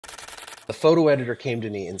The photo editor came to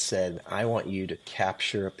me and said, I want you to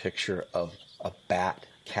capture a picture of a bat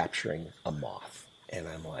capturing a moth. And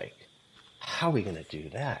I'm like, how are we going to do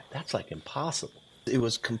that? That's like impossible. It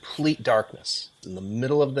was complete darkness in the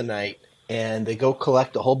middle of the night. And they go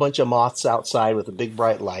collect a whole bunch of moths outside with a big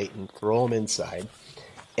bright light and throw them inside.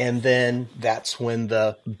 And then that's when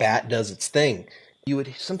the bat does its thing. You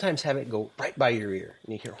would sometimes have it go right by your ear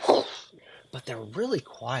and you hear, whoosh, but they're really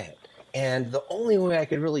quiet. And the only way I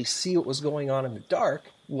could really see what was going on in the dark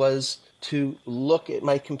was to look at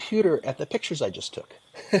my computer at the pictures I just took.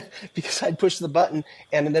 Because I'd push the button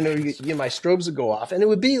and then my strobes would go off and it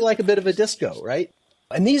would be like a bit of a disco, right?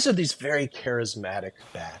 And these are these very charismatic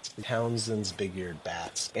bats, Townsend's big-eared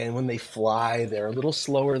bats. And when they fly, they're a little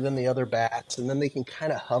slower than the other bats, and then they can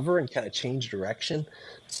kind of hover and kind of change direction.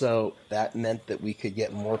 So that meant that we could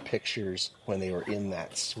get more pictures when they were in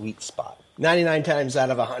that sweet spot. 99 times out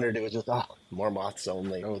of 100, it was just, more moths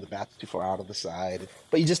only. Oh, the bat's too far out of the side.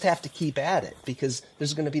 But you just have to keep at it because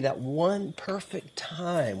there's going to be that one perfect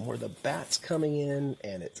time where the bat's coming in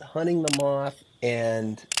and it's hunting the moth,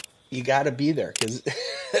 and you got to be there because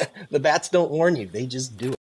the bats don't warn you. They just do it.